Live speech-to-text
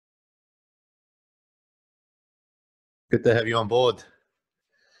Good to have you on board.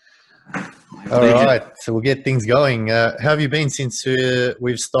 My All pleasure. right, so we'll get things going. How have you been since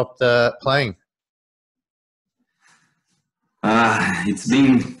we've stopped playing? It's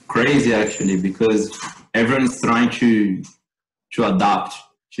been crazy actually because everyone's trying to adapt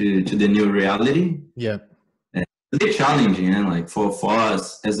to the new reality. Yeah. It's a bit challenging, and like for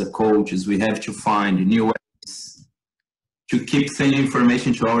us as a coaches, we have to find new ways to keep sending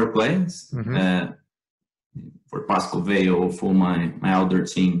information to our players. For Pascoe, Vale, for my other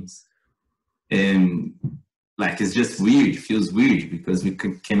teams, and like it's just weird. It feels weird because we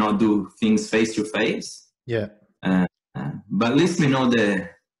cannot do things face to face. Yeah. But at least we know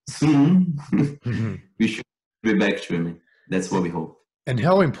that soon we should be back to it. That's what we hope. And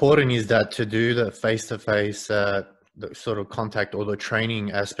how important is that to do the face-to-face the sort of contact or the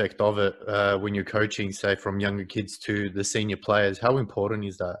training aspect of it when you're coaching, say, from younger kids to the senior players? How important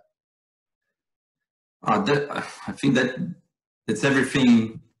is that? I think that's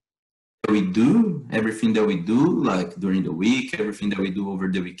everything that we do, like during the week, everything that we do over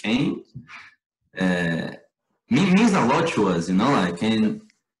the weekend. Means a lot to us, like in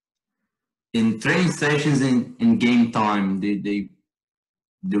training sessions and in game time,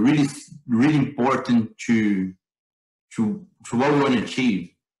 they're really important to what we want to achieve.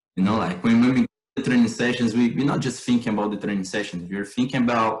 Like when we do the training sessions, we're not just thinking about the training sessions, we're thinking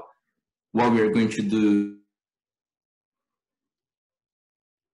about what we're going to do.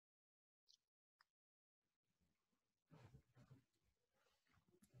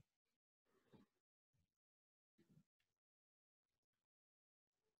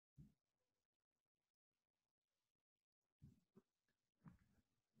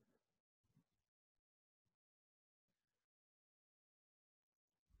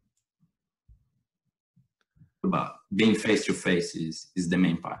 About being face to face is the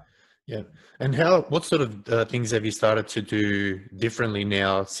main part. Yeah. And what sort of things have you started to do differently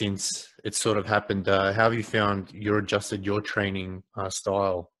now since it's sort of happened? How have you found adjusted your training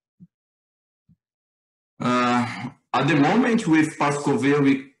style? At the moment with Pascoe,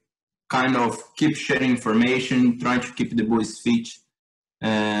 we kind of keep sharing information, trying to keep the boys fit.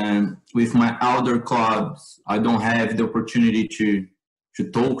 And with my other clubs, I don't have the opportunity to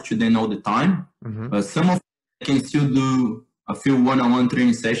talk to them all the time. But some of them can still do a few one-on-one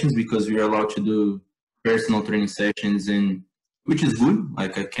training sessions because we are allowed to do personal training sessions, and which is good.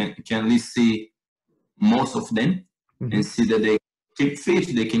 Like I can at least see most of them and see that they keep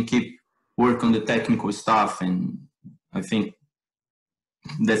fit, they can keep work on the technical stuff, and I think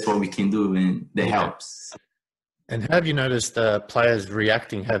that's what we can do, and that helps. And have you noticed players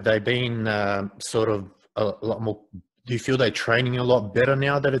reacting? Have they been sort of a lot more? Do you feel they're training a lot better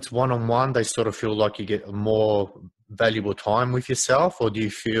now that it's one-on-one? They sort of feel like you get more valuable time with yourself, or do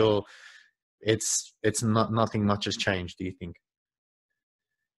you feel it's nothing much has changed? Do you think?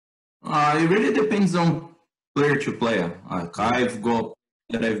 It really depends on player to player. Like I've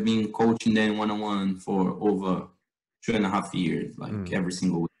been coaching them one-on-one for over 2.5 years, like every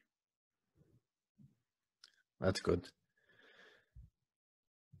single week. That's good.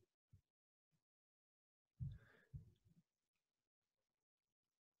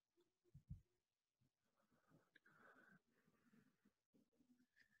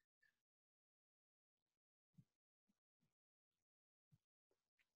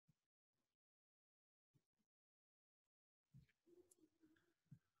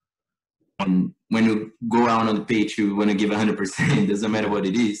 And when you go out on the pitch, you want to give 100%. Doesn't matter what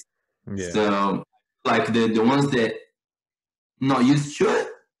it is. Yeah. So, like the ones that not used to it,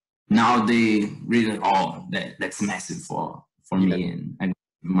 now they really that's massive for me, and I give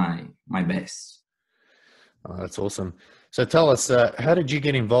my best. Oh, that's awesome. So tell us, how did you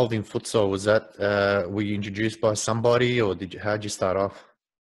get involved in futsal? Was that were you introduced by somebody, or how did you start off?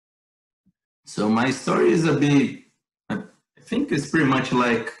 So my story is a bit. I think it's pretty much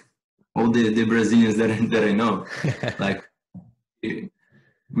like all the Brazilians that I know. Like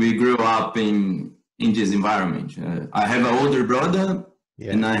we grew up in this environment. I have an older brother,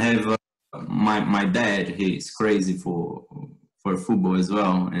 and I have my dad. He's crazy for football as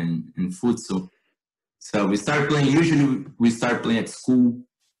well, and futsal. So we start playing. Usually we start playing at school,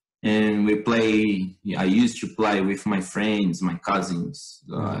 and we play. I used to play with my friends, my cousins,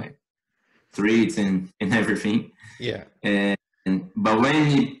 like streets and everything. Yeah. But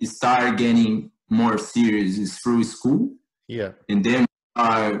when it started getting more serious, it's through school. Yeah. And then we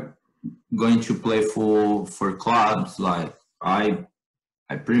are going to play for clubs. Like I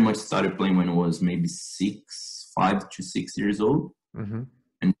pretty much started playing when I was maybe 5 to 6 years old.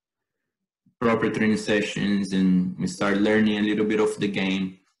 And proper training sessions, and we started learning a little bit of the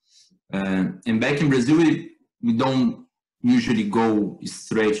game. And back in Brazil, we don't usually go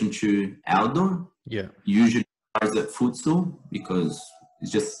straight into outdoor. Yeah. Usually starts at futsal because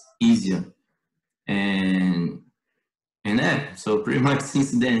it's just easier. And yeah, so pretty much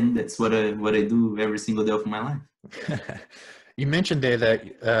since then, that's what I do every single day of my life. You mentioned there that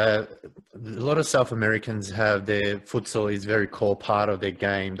a lot of South Americans have their futsal is very core part of their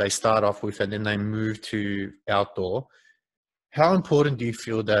game. They start off with it, and then they move to outdoor. How important do you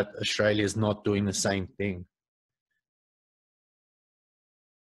feel that Australia is not doing the same thing?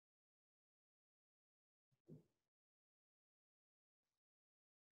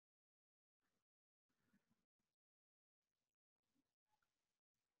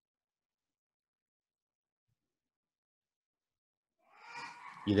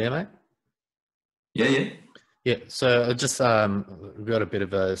 You there, mate? Yeah. Yeah, so I just we've got a bit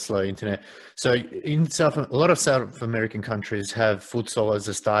of a slow internet. So in a lot of South American countries have futsal as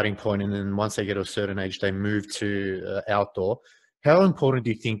a starting point, and then once they get to a certain age, they move to outdoor. How important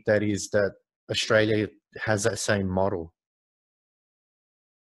do you think that is that Australia has that same model?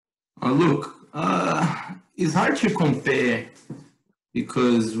 Look, it's hard to compare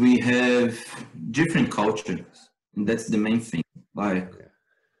because we have different cultures, and that's the main thing. Like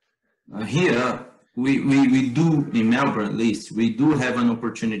here, we do, in Melbourne at least, we do have an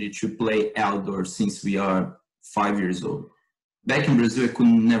opportunity to play outdoors since we are 5 years old. Back in Brazil, I could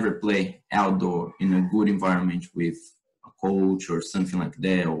never play outdoor in a good environment with a coach or something like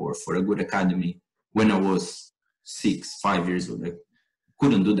that, or for a good academy when I was 5 years old. I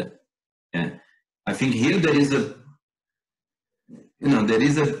couldn't do that. Yeah. I think here there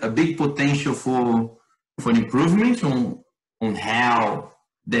is a big potential for improvement on how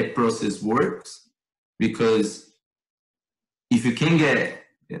that process works, because if you can get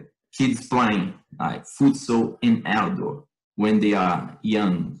kids playing like futsal in outdoor when they are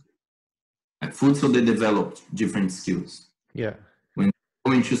young, like futsal, they develop different skills. Yeah. When they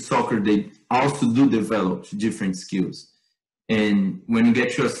go into soccer, they also do develop different skills. And when you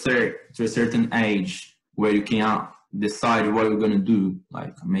get to a certain age where you can decide what you're going to do,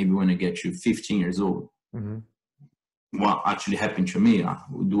 like maybe when I get to 15 years old, what actually happened to me?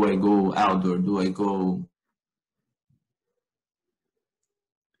 Do I go outdoor? Do I go?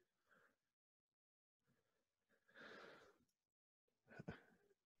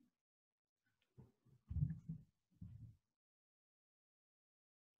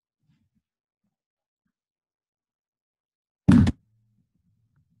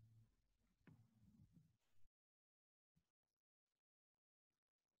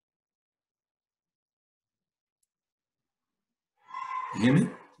 You hear me?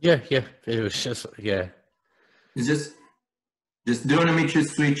 Yeah. It was just, yeah. It's just do you want me to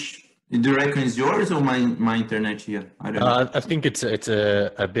switch? The record is yours or my internet here? I don't know. I think it's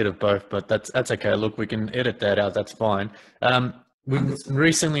a bit of both, but that's okay. Look, we can edit that out. That's fine. We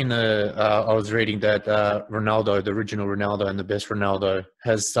recently I was reading that Ronaldo, the original Ronaldo and the best Ronaldo,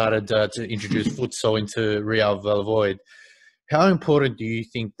 has started to introduce futsal into Real Valladolid. How important do you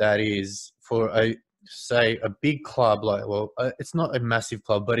think that is for a big club like? Well, it's not a massive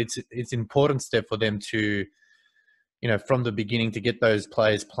club, but it's an important step for them to, from the beginning to get those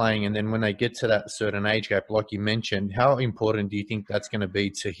players playing. And then when they get to that certain age gap, like you mentioned, how important do you think that's going to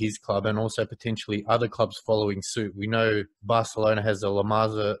be to his club and also potentially other clubs following suit? We know Barcelona has the La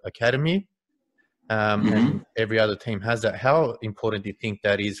Masia Academy, and every other team has that. How important do you think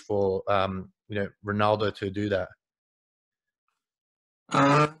that is for, Ronaldo to do that?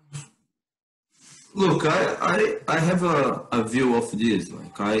 Look, I have a view of this.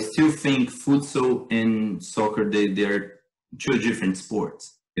 Like, I still think futsal and soccer, they're two different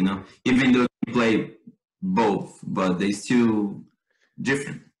sports, even though you play both, but they still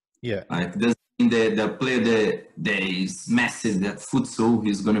different. Yeah. Like, doesn't mean that the player that is massive at futsal,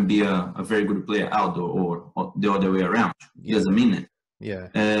 he's going to be a very good player outdoor or the other way around. It doesn't mean it. Yeah.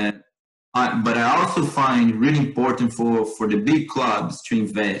 But I also find really important for the big clubs to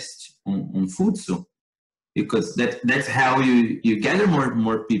invest on futsal, because that's how you gather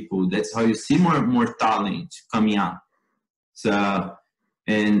more people. That's how you see more talent coming up. So,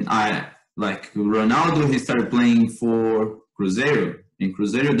 and I like Ronaldo, he started playing for Cruzeiro, and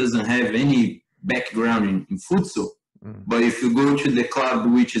Cruzeiro doesn't have any background in futsal. But if you go to the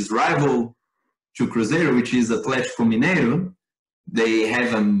club which is rival to Cruzeiro, which is Atlético Mineiro, they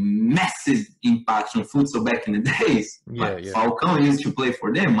have a massive impact on futsal back in the days. Falcão used to play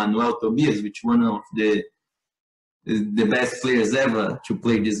for them, Manuel Tobias, which one of the best players ever to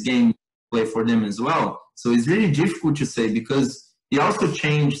play this game, play for them as well. So it's really difficult to say, because he also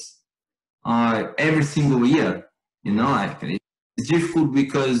changed every single year. Like, it's difficult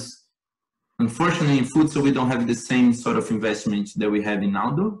because unfortunately in futsal we don't have the same sort of investment that we have in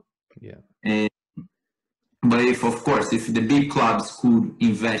outdoor. Yeah. But if the big clubs could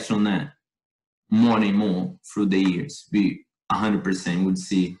invest on that more and more through the years, we 100% would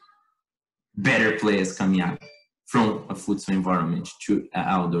see better players coming out from a futsal environment to an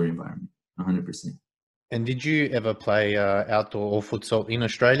outdoor environment, 100%. And did you ever play outdoor or futsal in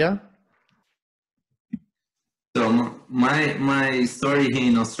Australia? So my story here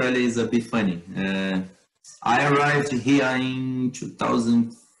in Australia is a bit funny. I arrived here in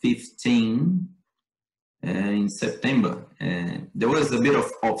 2015 in September. There was a bit of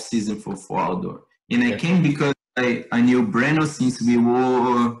off season for outdoor, and I came because I knew Breno since we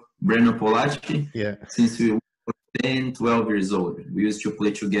were Breno Polacci. Yeah. Since we were 10, 12 years old, we used to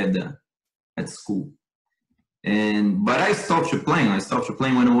play together at school. But I stopped playing. I stopped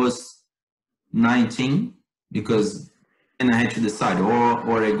playing when I was 19 because then I had to decide,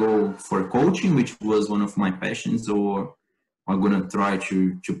 or I go for coaching, which was one of my passions, or I'm gonna try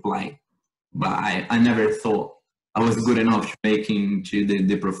to play. But I never thought I was good enough to making to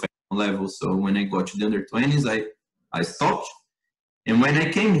the professional level. So when I got to the under 20s, I stopped. And when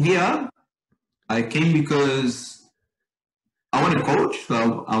I came here, I came because I want to coach.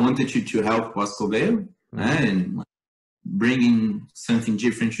 So I wanted to help Pascoe and bringing something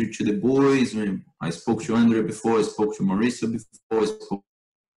different to the boys. When I spoke to Andre before, I spoke to Mauricio before, I spoke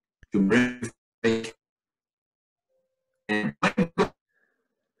to Brent. And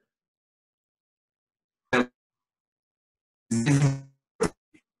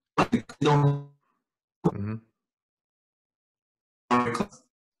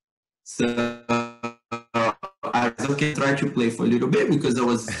So I was okay, try to play for a little bit because I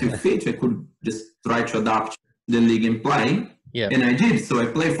was still fit. I could just try to adapt to the league and play. Yeah. And I did. So I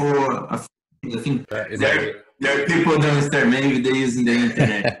played for, I think there are people downstairs, maybe they're using the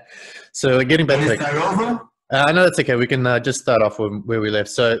internet. So getting back to start over? no, that's okay. We can just start off where we left.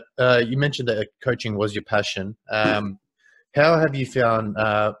 So you mentioned that coaching was your passion. How have you found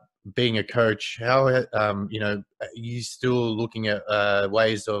being a coach? How are you still looking at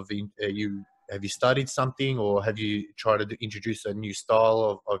ways of have you studied something, or have you tried to introduce a new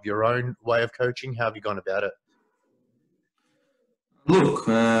style of your own way of coaching? How have you gone about it? Look,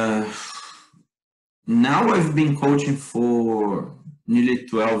 now I've been coaching for nearly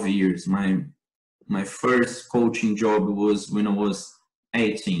 12 years. My first coaching job was when I was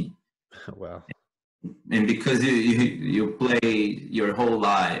 18. Wow. And because you play your whole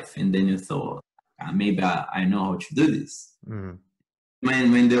life and then you thought, maybe I know how to do this. Mm.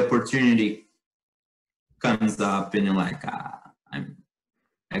 When the opportunity comes up and you're like, I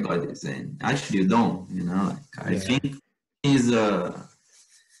got this, and actually you don't, I think is the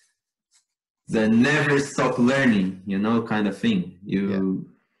never stop learning, kind of thing.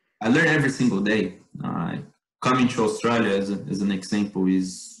 I learn every single day. Coming to Australia as an example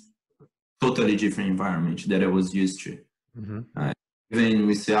is totally different environment that I was used to. Mm-hmm. Even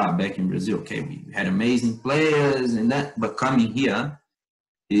we say, back in Brazil, okay, we had amazing players and that, but coming here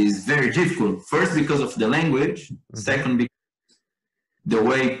is very difficult. First, because of the language. Mm-hmm. Second, because the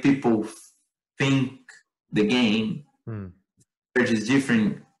way people think the game, which is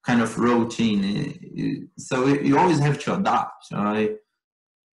different kind of routine. So you always have to adapt.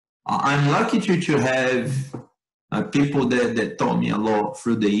 I'm lucky to have people that taught me a lot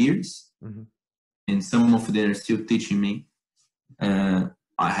through the years. Mm-hmm. And some of them are still teaching me. I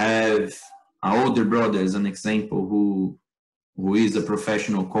have an older brother as an example who is a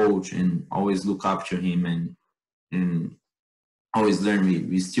professional coach, and always look up to him and always learn.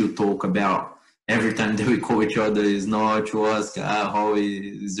 We still talk about every time that we call each other is not to ask how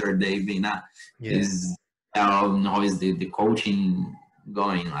is your day been, is how is the coaching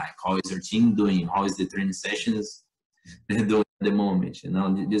going, like how is your team doing, how is the training sessions doing at the moment,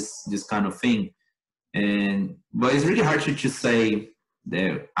 this kind of thing. But it's really hard to say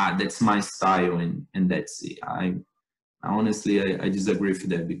that that's my style and that's it. I honestly I disagree with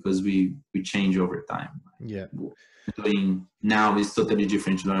that because we change over time. Yeah, doing now is totally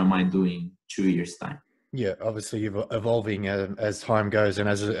different than I might doing 2 years time. Yeah, obviously you're evolving as time goes, and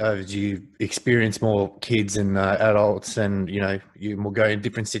as you experience more kids and adults, and you will go in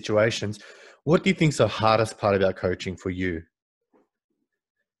different situations. What do you think is the hardest part about coaching for you?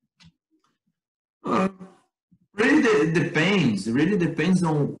 Really depends. It really depends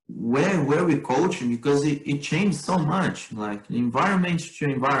on where we're coaching, because it changes so much. Like environment to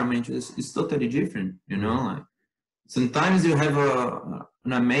environment is totally different. Like sometimes you have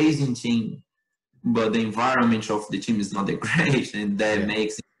an amazing team, but the environment of the team is not that great, and that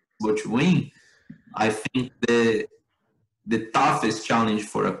makes it able to win. I think the toughest challenge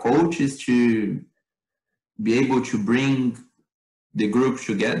for a coach is to be able to bring the group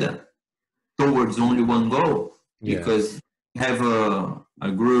together towards only one goal. Yeah. Because you have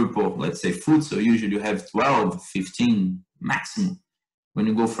a group of, let's say, futsal, usually you have 12, 15 maximum. When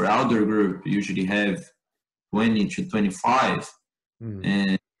you go for outdoor group, you usually have 20 to 25.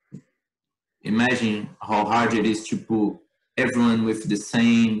 And imagine how hard it is to put everyone with the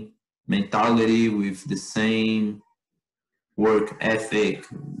same mentality, with the same work ethic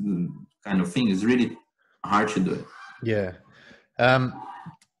kind of thing. It's really hard to do it. Yeah.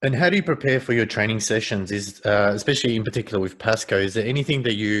 And how do you prepare for your training sessions? Is especially in particular with Pascoe, is there anything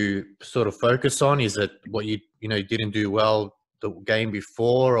that you sort of focus on? Is it what you didn't do well the game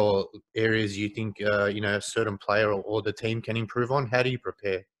before, or areas you think a certain player or the team can improve on? How do you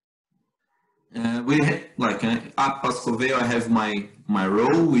prepare? We have, like at Pascoe, I have my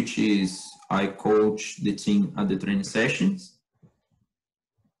role, which is I coach the team at the training sessions.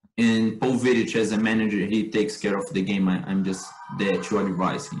 And Paul Vidic, as a manager, he takes care of the game. I'm just there to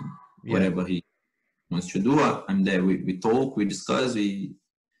advise him. Whatever he wants to do, I'm there. We talk, we discuss, and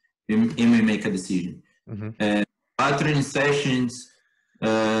we make a decision. At training sessions,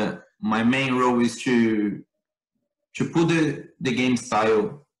 my main role is to put the game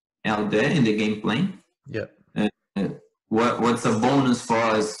style out there in the game plan. What's a bonus for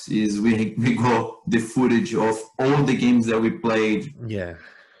us is we got the footage of all the games that we played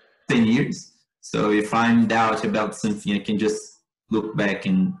 10 years. So if I'm doubt about something, I can just look back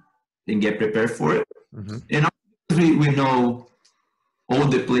and get prepared for it. And we know all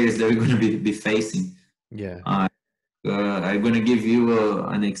the players that we're going to be facing. I'm going to give you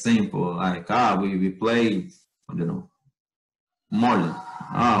an example. Like, we played, I don't know, Marlon.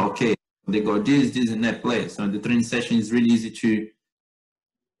 Okay. They got this, and that player. So the training session is really easy to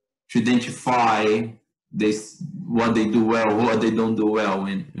identify what they do well, what they don't do well,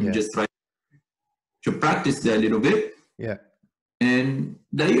 and just try to practice that a little bit. And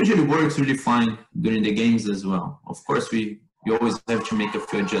that usually works really fine during the games as well. Of course, you always have to make a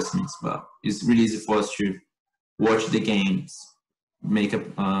few adjustments, but it's really easy for us to watch the games, make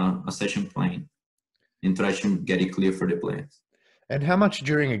a session plan, and try to get it clear for the players. And how much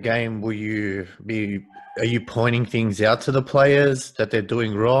during a game will are you pointing things out to the players that they're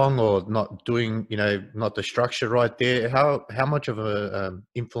doing wrong or not doing, not the structure right there? How much of a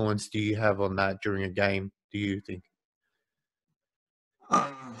influence do you have on that during a game, do you think?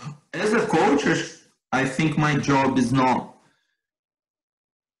 As a coach, I think my job is not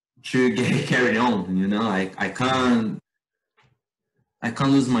to get carried on, I can't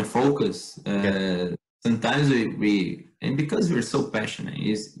lose my focus. Sometimes and because we're so passionate,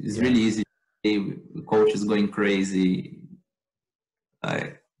 it's really easy. The coach is going crazy,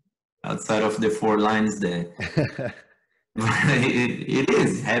 like outside of the four lines there.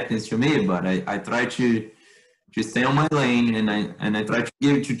 It happens to me, but I try to stay on my lane, and I try to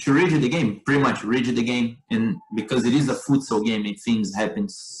read the game, pretty much read the game, and because it is a futsal game, and things happen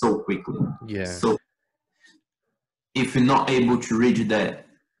so quickly. So if you're not able to read that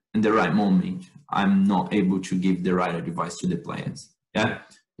in the right moment, I'm not able to give the right advice to the players.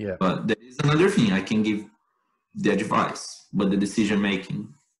 But there is another thing. I can give the advice, but the decision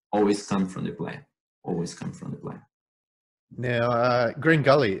making always comes from the player. Now, Green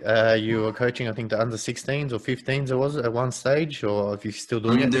Gully, you were coaching, I think, the under 16s or 15s, or was it at one stage, or if you're still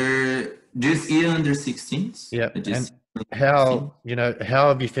doing it? This year, under 16s. And how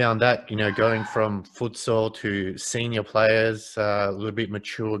have you found that, going from futsal to senior players, a little bit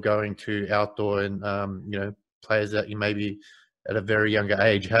mature, going to outdoor and, players that you maybe at a very younger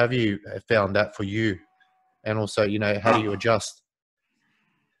age? How have you found that for you? And also, how do you adjust?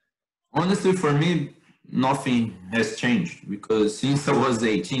 Honestly, for me, nothing has changed, because since I was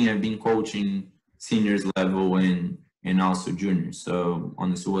 18, I've been coaching seniors level and also juniors. So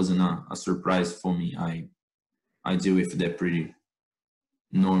honestly, it wasn't a surprise for me. I deal with that pretty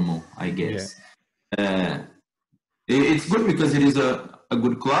normal, I guess. It's good because it is a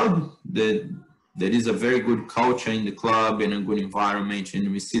good club. There is a very good culture in the club and a good environment,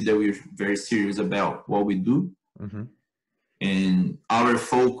 and we see that we're very serious about what we do. And our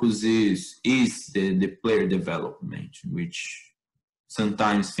focus is the player development, which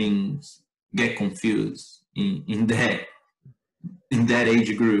sometimes things get confused in that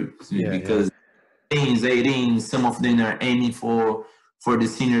age group, because 18, some of them are aiming for the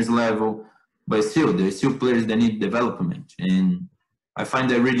seniors level, but still there's still players that need development, and I find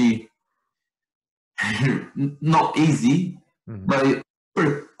that really not easy, but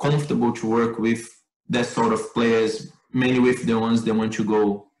super comfortable to work with that sort of players, mainly with the ones that want to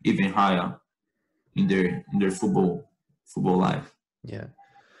go even higher in their football football life. Yeah.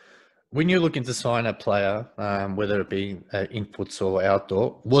 When you're looking to sign a player, whether it be in futsal or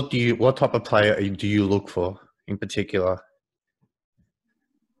outdoor, what type of player do you look for in particular?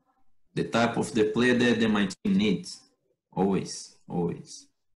 The type of the player that my team needs, always,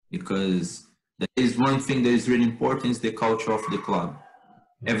 because there is one thing that is really important, is the culture of the club.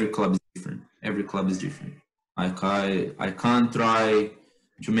 Every club is different. Every club is different. I can't try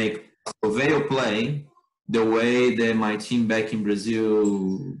to make Vale play the way that my team back in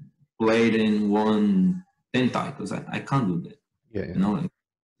Brazil played and won 10 titles. I can't do that. Yeah, yeah. You know,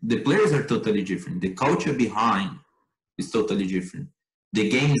 the players are totally different. The culture behind is totally different. The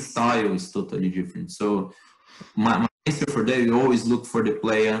game style is totally different. So my answer for that, we always look for the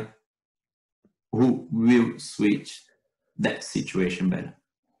player who will switch that situation better.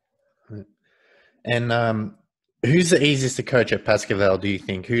 And who's the easiest to coach at Pascoe, do you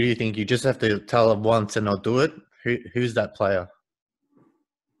think? Who do you think you just have to tell them once and they'll do it? Who's that player?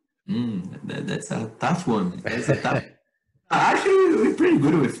 That's a tough one. That's a tough. Actually, we're pretty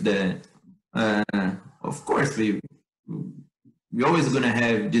good with that. Of course, we're always gonna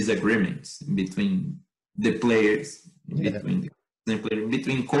have disagreements between the players,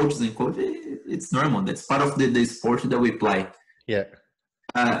 between coaches and coaches. It's normal. That's part of the sport that we play. Yeah.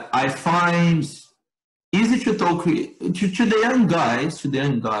 I find easy to talk to the young guys.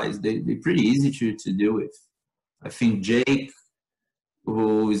 They're pretty easy to deal with. I think Jake,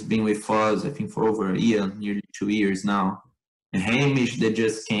 who has been with us, I think for over a year, nearly 2 years now, and Hamish that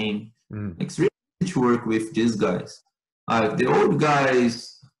just came. It's really easy to work with these guys. The old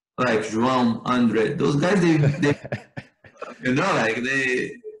guys like João, Andre, those guys, they you know, like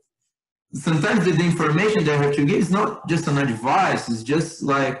they sometimes the information they have to give is not just an advice, it's just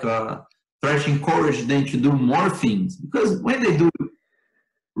like try to encourage them to do more things, because when they do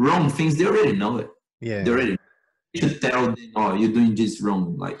wrong things, they already know it. Yeah. They already to tell them, oh, you're doing this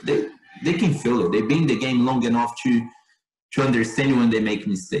wrong. Like they can feel it. They've been in the game long enough to understand when they make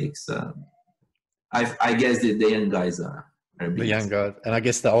mistakes. I guess that the young guys are the young guys, and I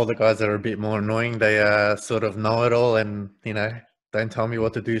guess the older guys are a bit more annoying. They sort of know it all, and don't tell me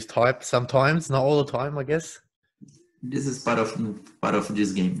what to do is type sometimes, not all the time, I guess. This is part of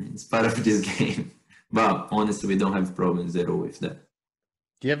this game. It's part of this game. But honestly, we don't have problems at all with that.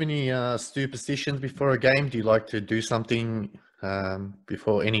 Do you have any superstitions before a game? Do you like to do something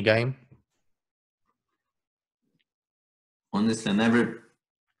before any game? Honestly, I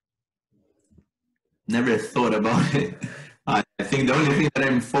never thought about it. I think the only thing that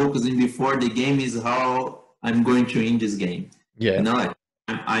I'm focusing before the game is how I'm going to win this game. Yeah. You know,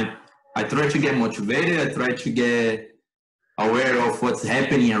 I try to get motivated. I try to get aware of what's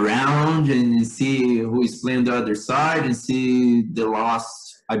happening around and see who is playing the other side and see the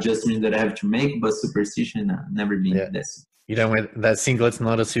last adjustment that I have to make. But superstition, never been this. You don't wear that singlet's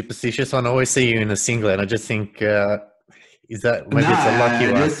not a superstitious one. I always see you in a singlet. And I just think, is that maybe it's a lucky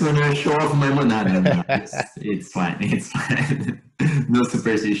one? I just want to show off my monada. No, it's fine. It's fine. No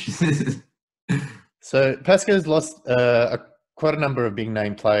superstitions. So Pascoe's lost quite a number of big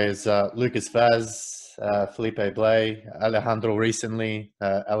name players. Lucas Vaz, Felipe Blay, Alejandro recently,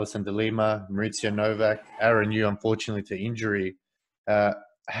 Alison De Lima, Maurizio Novak, Aaron Yu, unfortunately to injury.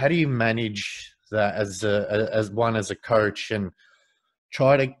 How do you manage that as a coach and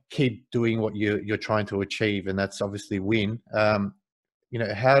try to keep doing what you're trying to achieve, and that's obviously win? How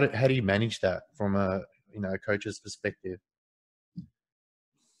do you manage that from a coach's perspective?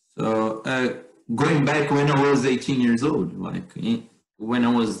 So going back when I was 18 years old, like when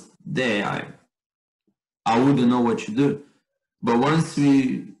I was there, I wouldn't know what to do. But once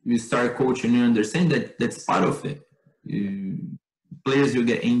we start coaching, you understand that that's part of it. Players will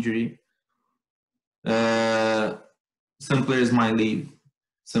get injury. Some players might leave.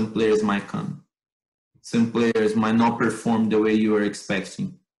 Some players might come. Some players might not perform the way you are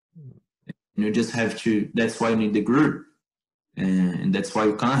expecting. You just have to. That's why you need the group, and that's why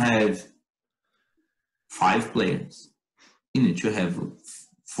you can't have 5 players. You need to have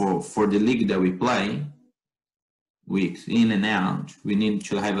for the league that we play, weeks in and out. We need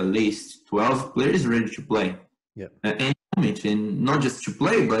to have at least 12 players ready to play. Yeah. And not just to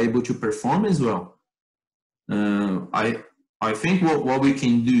play, but able to perform as well. I think what we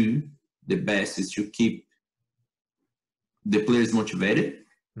can do the best is to keep the players motivated.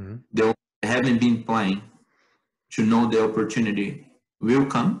 Mm-hmm. They haven't been playing, to know the opportunity will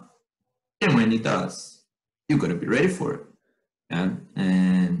come, and when it does, you gotta be ready for it.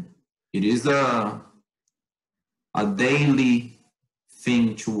 And it is a daily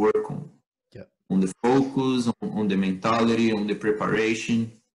thing to work on. Yeah. On the focus, on the mentality, on the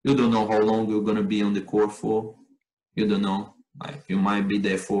preparation. You don't know how long you're gonna be on the court for. You don't know. Like you might be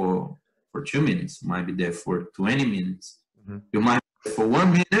there for 2 minutes, you might be there for 20 minutes. Mm-hmm. You might be there for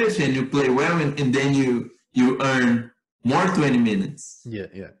 1 minute and you play well, and then you earn more 20 minutes. Yeah,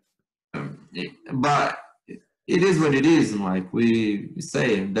 yeah. But it is what it is. And like we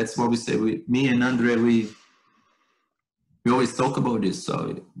say, that's what we say. Me and Andre, we always talk about this.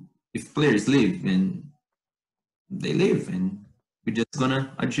 So if players leave, and they leave, and we're just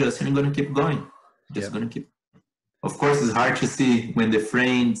gonna adjust and we're gonna keep going. Just gonna keep. Of course, it's hard to see when the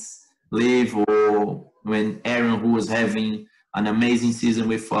friends leave, or when Aaron, who was having an amazing season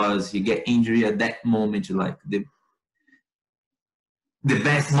with us, he get injury at that moment, like the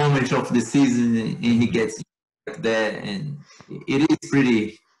best moment of the season, and he gets like that, and it is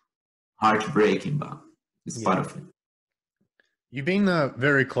pretty heartbreaking, but it's part of it. You've been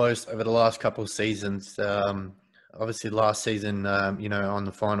very close over the last couple of seasons. Obviously, last season, on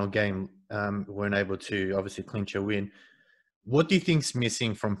the final game, weren't able to obviously clinch a win. What do you think's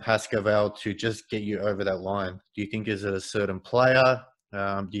missing from Pascoe to just get you over that line? Do you think is it a certain player?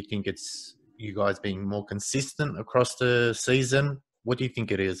 Do you think it's you guys being more consistent across the season? What do you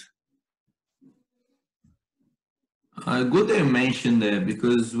think it is? Good that you mentioned that,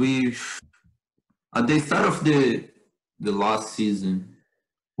 because we, at the start of the last season,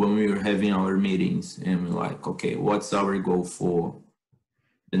 when we were having our meetings, and we're like, okay, what's our goal for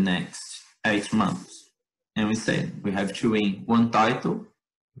the next 8 months? And we said we have to win one title,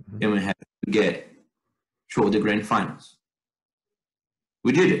 and we have to get through the grand finals.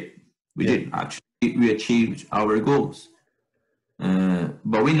 We did it. We did. Actually, we achieved our goals.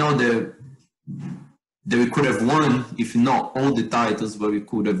 But we know that we could have won, if not all the titles, but we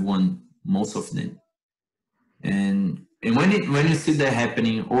could have won most of them. And when you see that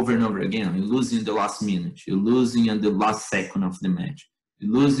happening over and over again, you're losing in the last minute, you're losing in the last second of the match,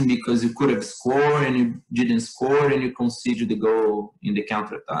 you're losing because you could have scored and you didn't score, and you conceded the goal in the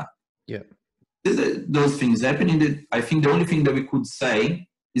counter-attack. Yeah. Those things happening. I think the only thing that we could say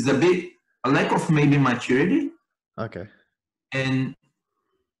is a lack of maybe maturity. Okay. And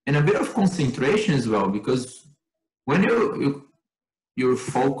a bit of concentration as well, because when your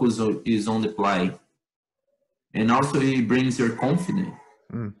focus is on the play, and also it brings your confidence.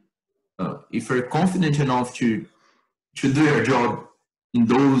 If you're confident enough to do your job in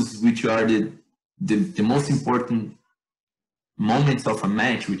those which are the most important moments of a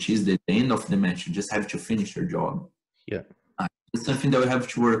match, which is the end of the match, you just have to finish your job. Yeah. It's something that we have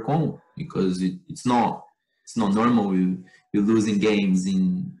to work on, because it's not normal. You're losing games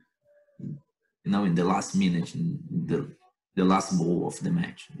in the last minute, in the last ball of the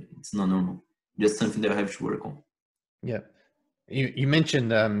match. It's not normal. Just something that I have to work on. Yeah. You mentioned,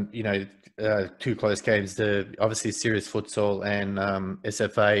 two close games, obviously Series Futsal and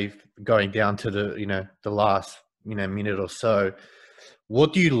SFA going down to the last, minute or so.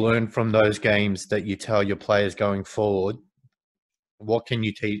 What do you learn from those games that you tell your players going forward? What can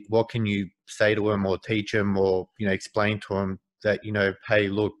you teach? What can you say to them or teach them, or, explain to them that, hey,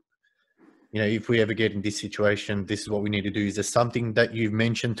 look, if we ever get in this situation, this is what we need to do. Is there something that you've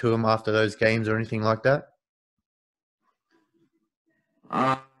mentioned to them after those games or anything like that?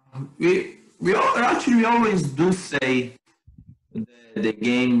 We always do say that the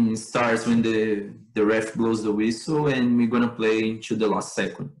game starts when the ref blows the whistle, and we're gonna play to the last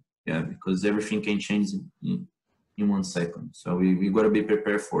second. Yeah, because everything can change in 1 second. So we gotta be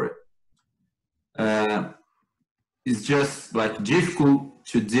prepared for it. It's just like difficult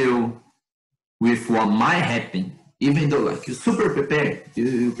to deal with what might happen, even though like you're super prepared.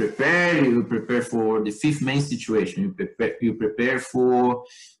 You prepare for the fifth main situation. You prepare for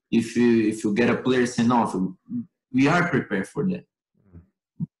if you get a player sent off. We are prepared for that.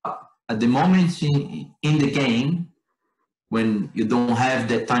 At the moment in the game, when you don't have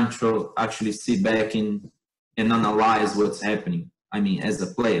that time to actually sit back and analyze what's happening. I mean, as a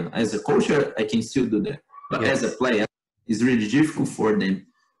player, as a coach, I can still do that. But as a player, it's really difficult for them.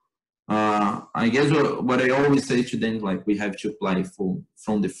 I guess what I always say to them, like, we have to play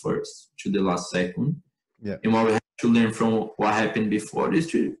from the first to the last second. Yeah. And what we have to learn from what happened before is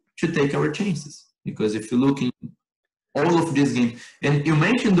to take our chances. Because if you look in all of these games, and you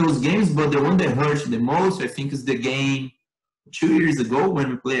mentioned those games, but the one that hurts the most, I think, is the game 2 years ago when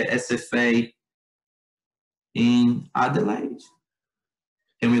we played SFA in Adelaide.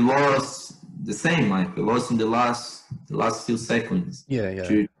 And we lost the same, like we lost in the last few seconds.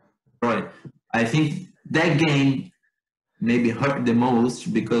 Yeah. Right. I think that game maybe hurt the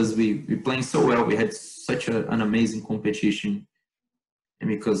most because we playing so well. We had such an amazing competition, and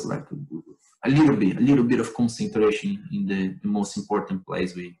because like a little bit of concentration in the most important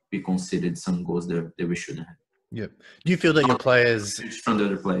plays, we conceded some goals that we shouldn't have. Yep. Do you feel that your players from the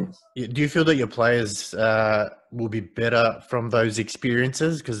other players? Do you feel that your players will be better from those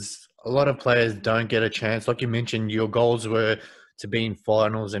experiences? Because a lot of players don't get a chance. Like you mentioned, your goals were to be in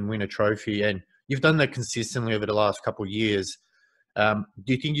finals and win a trophy, and you've done that consistently over the last couple of years. Do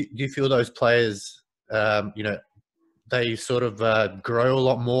you feel those players, they sort of grow a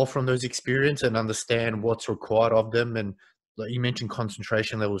lot more from those experiences and understand what's required of them? And like you mentioned,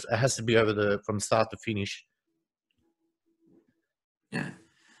 concentration levels. It has to be from start to finish. Yeah,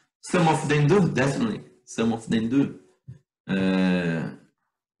 some of them do, definitely. Some of them do.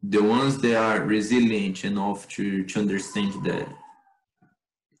 The ones that are resilient enough to understand that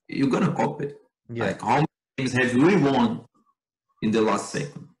you're gonna copy it. Yeah. Like, how many games have we won in the last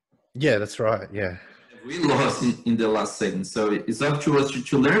second? Yeah, that's right. Yeah. We lost in the last second. So it's up to us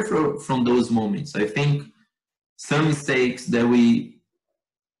to learn from those moments. I think some mistakes that we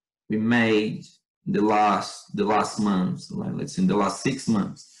made the last months, like let's say in the last 6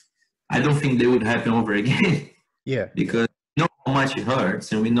 months, I don't think they would happen over again. Yeah. Because we know how much it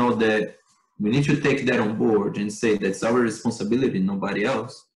hurts, and we know that we need to take that on board and say that's our responsibility, nobody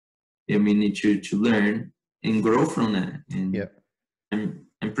else. And we need to learn and grow from that. And yeah.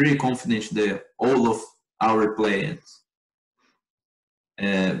 I'm pretty confident that all of our players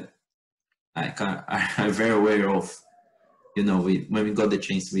are very aware of, when we got the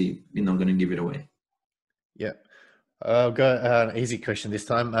chance, we're not going to give it away. Yeah. I'll go an easy question this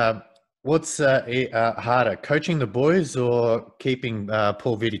time. What's harder, coaching the boys or keeping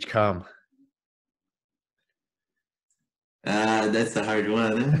Paul Vidic calm? That's a hard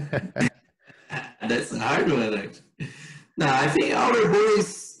one. Huh? That's a hard one, actually. No, I think our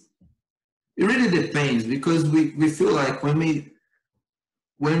boys, it really depends, because we feel like when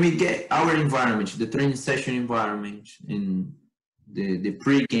we get our environment, the training session environment, in the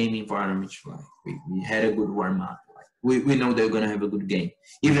pre-game environment, like we had a good warm-up. Like we know they're going to have a good game.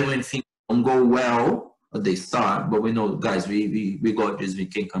 Even when things don't go well at the start, but we know, guys, we got this, we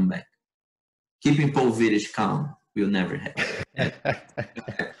can come back. Keeping Paul Vidic calm, we'll never have.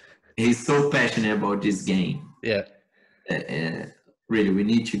 He's so passionate about this game. Yeah. Really, we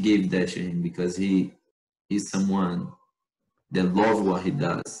need to give that to him, because he's someone that loves what he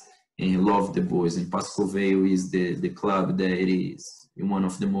does, and he loves the boys. And Pascoe Vale is the club that it is, one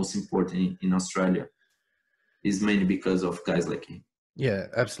of the most important in Australia. It's mainly because of guys like him. Yeah,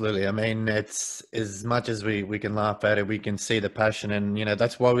 absolutely. I mean, it's as much as we can laugh at it, we can see the passion, and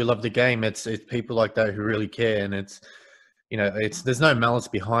that's why we love the game. It's people like that who really care, and it's there's no malice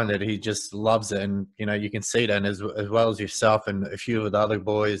behind it. He just loves it, and you can see that, and as well as yourself and a few of the other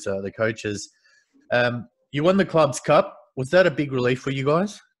boys, the coaches. You won the club's cup. Was that a big relief for you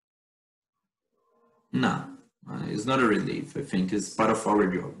guys? No, it's not a relief. I think it's part of our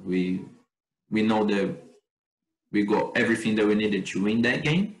job. We know that we got everything that we needed to win that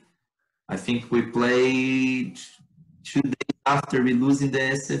game. I think we played 2 days after we losing the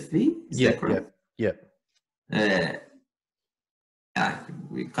SFV. Is that correct? Yeah.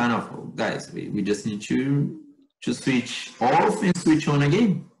 We kind of, guys, we just need to switch off and switch on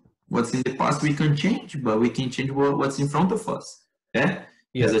again. What's in the past we can change, but we can change what's in front of us. Yeah.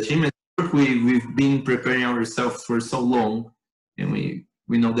 As a team, we've been preparing ourselves for so long, and we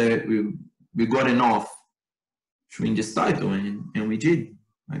know that we got enough to win this title, and we did.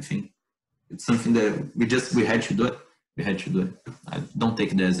 I think it's something that we had to do it. We had to do it. I don't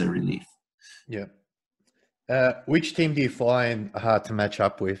take it as a relief. Yeah. Which team do you find hard to match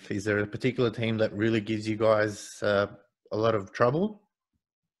up with? Is there a particular team that really gives you guys a lot of trouble?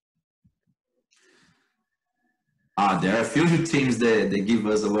 There are a few teams that give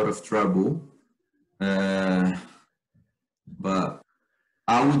us a lot of trouble. But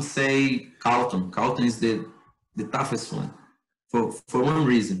I would say Carlton. Carlton is the toughest one for one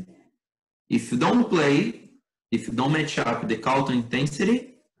reason. If you don't match up the Carlton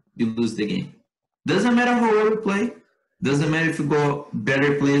intensity, you lose the game. Doesn't matter how well you play, doesn't matter if you got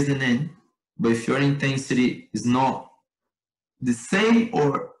better players than them, but if your intensity is not the same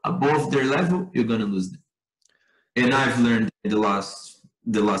or above their level, you're gonna lose them. And I've learned in the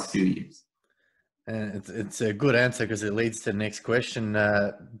last few years. It's a good answer, because it leads to the next question.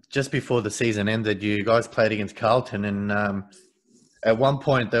 Just before the season ended, you guys played against Carlton, and at one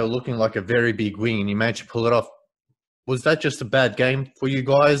point they were looking like a very big win, and you managed to pull it off. Was that just a bad game for you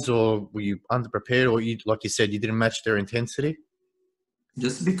guys, or were you underprepared, or like you said, you didn't match their intensity?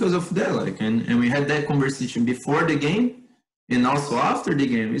 Just because of that, and we had that conversation before the game, and also after the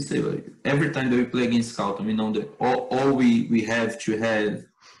game. We say, every time that we play against Carlton, we know that all we have to have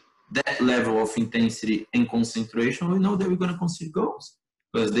that level of intensity and concentration. We know that we're going to concede goals.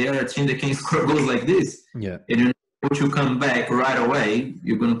 because they are a team that can score goals like this. Yeah. And you know, to come back right away,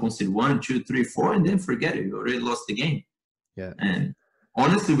 you're going to concede 1, 2, 3, 4, and then forget it. You already lost the game. Yeah. And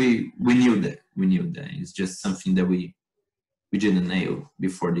honestly, we knew that. We knew that. It's just something that we didn't nail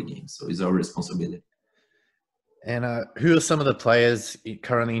before the game. So it's our responsibility. And who are some of the players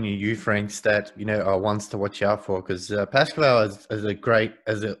currently in your youth ranks that, you know, are ones to watch out for? Because Pascoe is a great,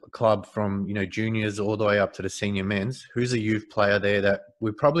 as a club from, you know, juniors all the way up to the senior men's. Who's a youth player there that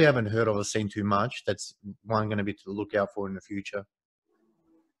we probably haven't heard of or seen too much that's one going to be to look out for in the future?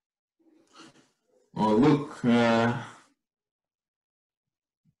 Well, look,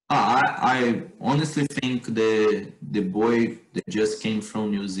 I honestly think the boy that just came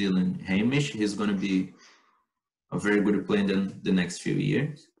from New Zealand, Hamish, he's going to be a very good player in the next few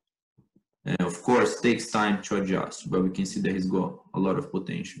years. And of course, takes time to adjust, but we can see that he's got a lot of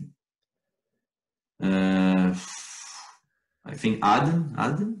potential. I think Adam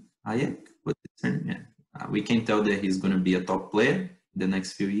Hayek, what's his name? Yeah. We can tell that he's going to be a top player in the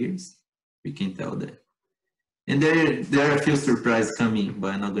next few years. We can tell that. And there are a few surprises coming,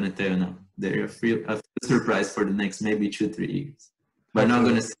 but I'm not going to tell you now. There are a few surprises for the next maybe 2-3 years. But I'm not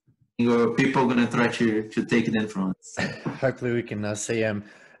going to say. People are going to try to take them from us. Hopefully we can see him.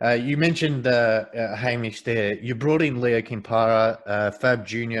 You mentioned Hamish there. You brought in Leo Kimpara, Fab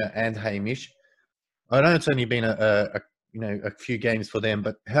Jr. and Hamish. I know it's only been a few games for them,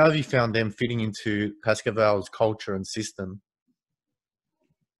 but how have you found them fitting into Pascoe's culture and system?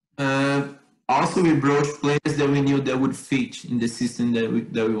 Also, we brought players that we knew that would fit in the system that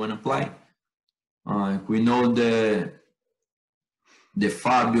we want to play. We know that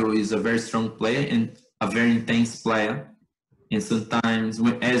Fabio is a very strong player and a very intense player. And sometimes,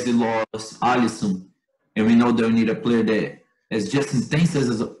 as he lost Alisson, and we know that we need a player that is just intense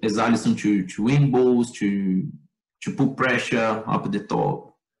as Alisson to win balls, to put pressure up at the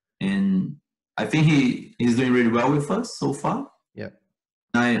top. And I think he's doing really well with us so far. Yeah.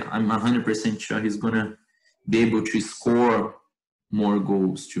 I'm 100% sure he's going to be able to score more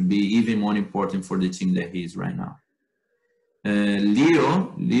goals, to be even more important for the team that he is right now.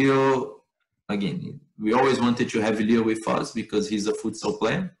 Leo, again, we always wanted to have Leo with us because he's a futsal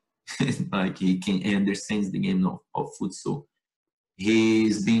player. Like he understands the game of futsal.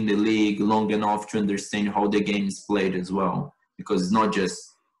 He's been in the league long enough to understand how the game is played as well. Because it's not just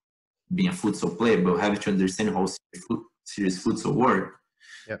being a futsal player, but having to understand how serious futsal work.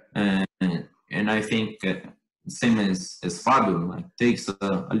 Yep. And I think same as Fabio, like takes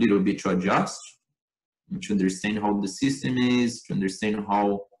a little bit to adjust, to understand how the system is, to understand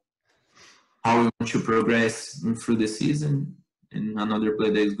how we want to progress through the season. And another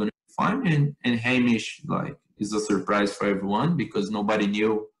player that is going to be fine. And Hamish, like, is a surprise for everyone because nobody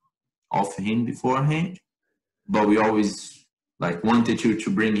knew of him beforehand. But we always wanted to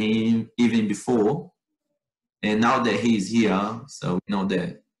bring him even before. And now that he's here, so we know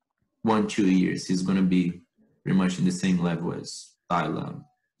that 1-2 years he's going to be pretty much in the same level as Tyler,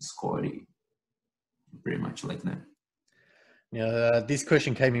 Scotty, pretty much like that. Yeah, this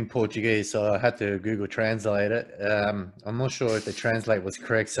question came in Portuguese, so I had to Google Translate it. I'm not sure if the translate was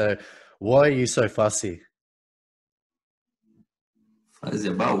correct. So, why are you so fussy? Fussy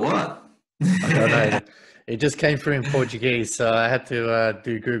about what? I don't know. It just came through in Portuguese, so I had to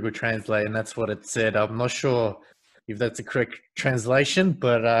do Google Translate, and that's what it said. I'm not sure if that's a correct translation,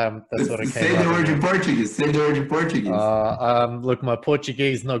 but that's what it came. Say the word in Portuguese. Say the word in Portuguese. Look, my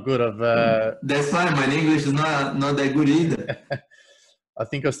Portuguese is not good. That's fine. My English is not that good either. I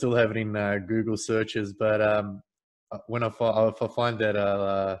think I still have it in Google searches, but when if I find that,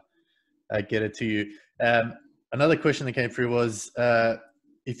 I'll get it to you. Another question that came through was,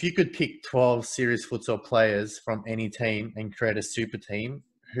 if you could pick 12 Series Futsal players from any team and create a super team,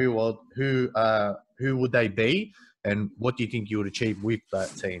 who would they be, and what do you think you would achieve with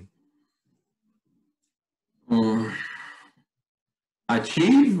that team?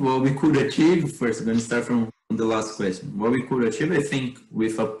 Achieve what we could achieve. First, I'm going to start from the last question. What we could achieve, I think,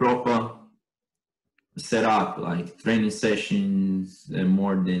 with a proper setup, like training sessions,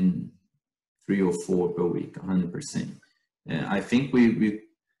 more than 3 or 4 per week, 100%. I think we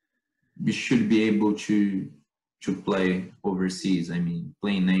should be able to play overseas. I mean,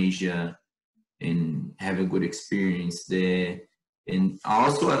 play in Asia and have a good experience there. And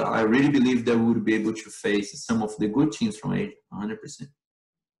also, I really believe that we would be able to face some of the good teams from Asia, 100%.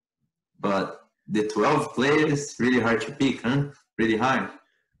 But the 12 players, really hard to pick, huh? Really hard.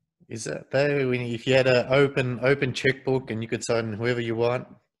 Is that though? If you had an open checkbook and you could sign whoever you want?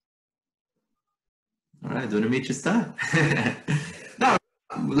 All right, do you want me to start? No,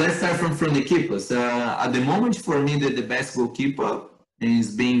 let's start from the keepers. At the moment, for me, the best goalkeeper and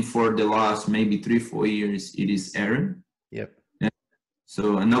it's been for the last maybe 3-4 years, it is Aaron. Yep.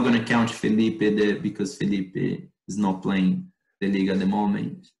 So I'm not going to count Felipe there because Felipe is not playing the league at the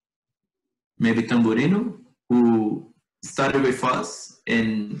moment. Maybe Tamburino, who started with us,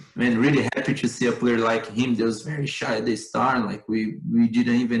 and we're really happy to see a player like him that was very shy at the start. Like we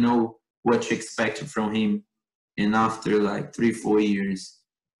didn't even know what to expect from him. And after like 3-4 years,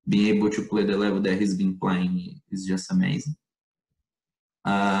 being able to play the level that he's been playing is just amazing.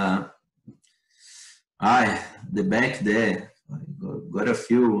 The back there, got a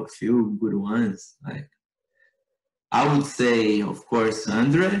few good ones. Like I would say, of course,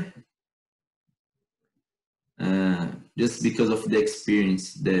 Andre, just because of the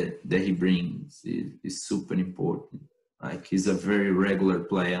experience that he brings is super important. Like he's a very regular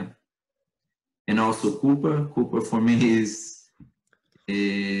player, and also Cooper for me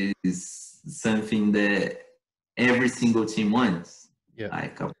is something that every single team wants. Yeah.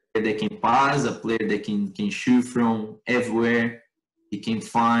 Like a player that can pass, a player that can shoot from everywhere. He can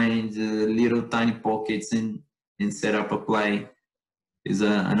find little tiny pockets and set up a play. He's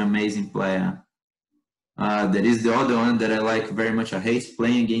an amazing player. There is the other one that I like very much. I hate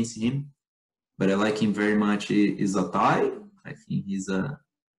playing against him, but I like him very much. Is Atai. I think he's a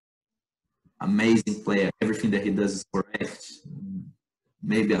amazing player. Everything that he does is correct.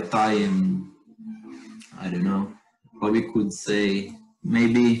 Maybe Atai, and I don't know what we could say.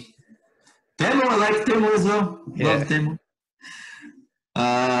 Maybe Temo. I like Temo as well. Yeah. Love Temo.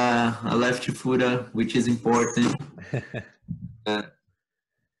 A left footer, which is important.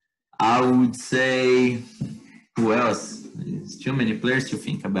 I would say, who else? There's too many players to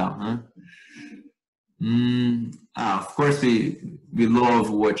think about, huh? Of course, we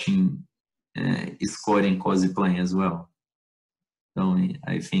love watching Scott and Cozy playing as well. So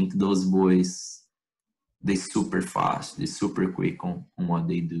I think those boys, they're super fast, they're super quick on what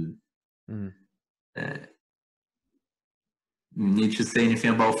they do. You need to say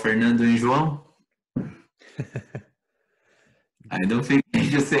anything about Fernando and João? I don't think you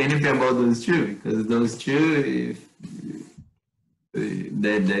need to say anything about those two, because those two,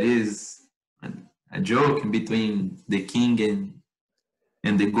 that is a joke between the king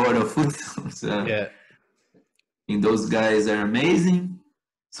and the god of futsal. So Yeah. I think those guys are amazing.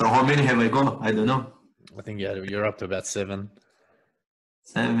 So how many have I got? I don't know. I think you're up to about 7.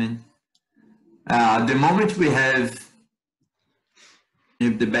 7. At the moment we have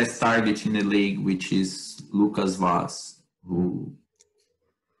the best target in the league, which is Lucas Vaz, who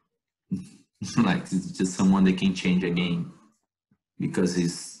like it's just someone that can change a game because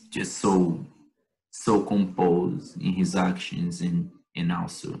he's just so composed in his actions and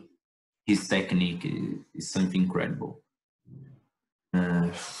also his technique is something incredible.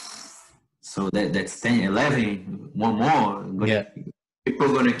 So that's 10, 11, one more.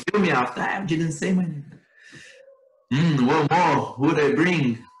 People are gonna kill me after. I didn't say my name. One more. Who'd I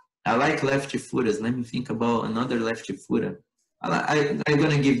bring? I like lefty footers. Let me think about another lefty footer. I'm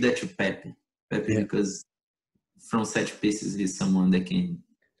gonna give that to Pepe. Because from set pieces, he's someone that can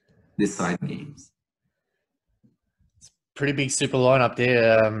decide games. Pretty big super lineup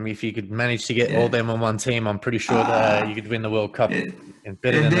there. If you could manage to get all them on one team, I'm pretty sure that you could win the World Cup and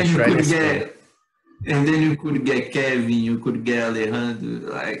better than Australia. And then you could get Kevin, you could get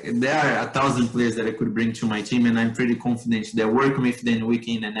Alejandro. Like there are 1,000 players that I could bring to my team, and I'm pretty confident that working with them week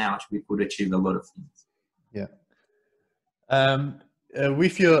in and out, we could achieve a lot of things. Yeah.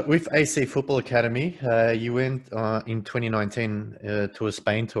 With AC Football Academy, you went in 2019 to a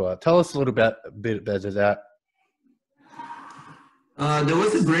Spain tour. Tell us a little bit about that. There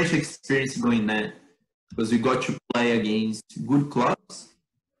was a great experience going there because we got to play against good clubs,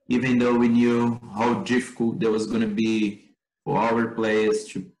 even though we knew how difficult that was going to be for our players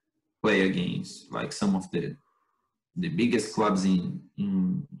to play against, like some of the biggest clubs in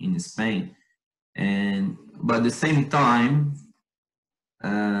Spain. But at the same time,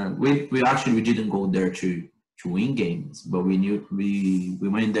 we didn't go there to win games, but we knew we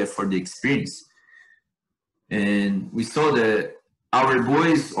went there for the experience, and we saw that our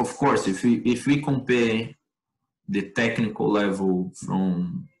boys, of course, if we compare the technical level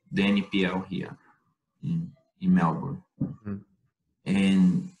from the NPL here in Melbourne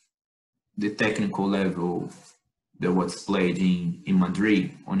and the technical level that was played in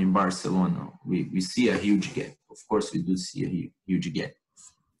Madrid or in Barcelona, we see a huge gap. Of course, we do see a huge gap.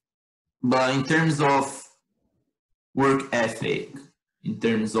 But in terms of work ethic, in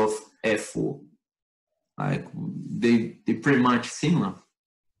terms of effort, like they pretty much similar.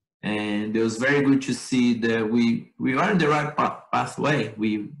 And it was very good to see that we are in the right pathway.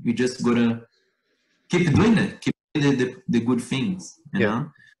 We just gotta keep doing it, keep the good things, you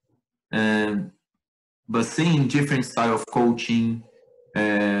know. But seeing different style of coaching,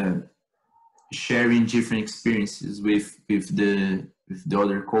 sharing different experiences with the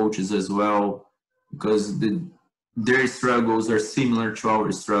other coaches as well, because their struggles are similar to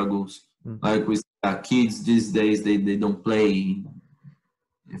our struggles. Like with kids these days, they don't play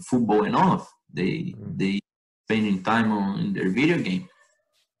football enough. They spending time on their video game.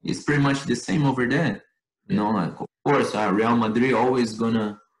 It's pretty much the same over there. You know, like, of course, Real Madrid always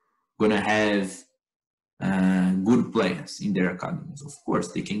gonna have good players in their academies. Of course,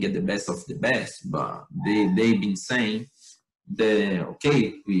 they can get the best of the best, but they've been saying that,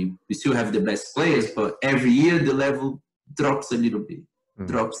 okay, we still have the best players, but every year the level drops a little bit,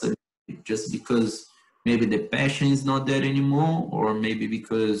 just because maybe the passion is not there anymore, or maybe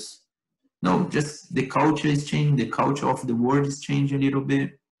because, no, just the culture is changing, the culture of the world is changing a little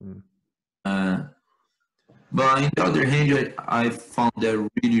bit. But on the other hand, I found that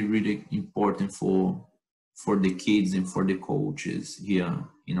really, really important for the kids and for the coaches here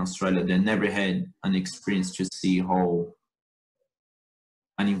in Australia that never had an experience to see how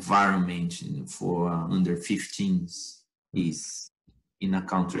an environment for under 15s is in a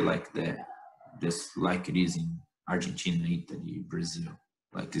country like that, just like it is in Argentina, Italy, Brazil.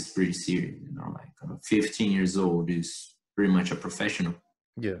 Like, it's pretty serious, you know, like 15 years old is pretty much a professional.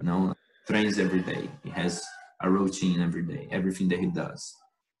 You know, trains every day. He has a routine every day. Everything that he does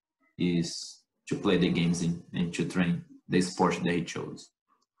is to play the games and to train the sport that he chose.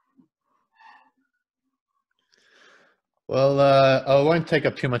 Well, I won't take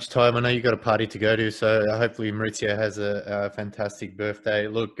up too much time. I know you've got a party to go to, so hopefully Maurizio has a fantastic birthday.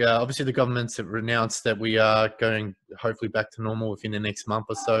 Look, obviously the government's announced that we are going hopefully back to normal within the next month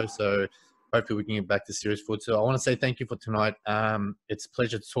or so. So hopefully we can get back to Series Futsal. I want to say thank you for tonight. It's a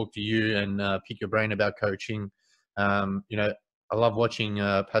pleasure to talk to you and pick your brain about coaching. You know, I love watching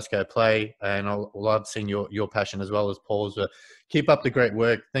Pascoe play, and I love seeing your passion as well as Paul's. Keep up the great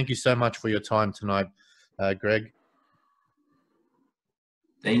work. Thank you so much for your time tonight, Greg.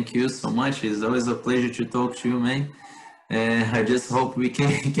 Thank you so much. It's always a pleasure to talk to you, man. I just hope we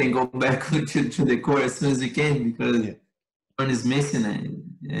can go back to the court as soon as we can, because one is missing,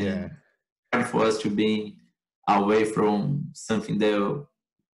 and hard for us to be away from something that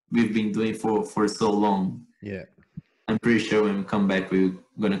we've been doing for so long. I'm pretty sure when we come back, we're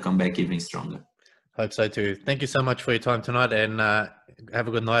going to come back even stronger. Hope so too. Thank you so much for your time tonight, and have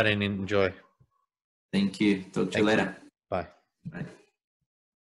a good night and enjoy. Thank you. Talk to you later. Bye. Bye.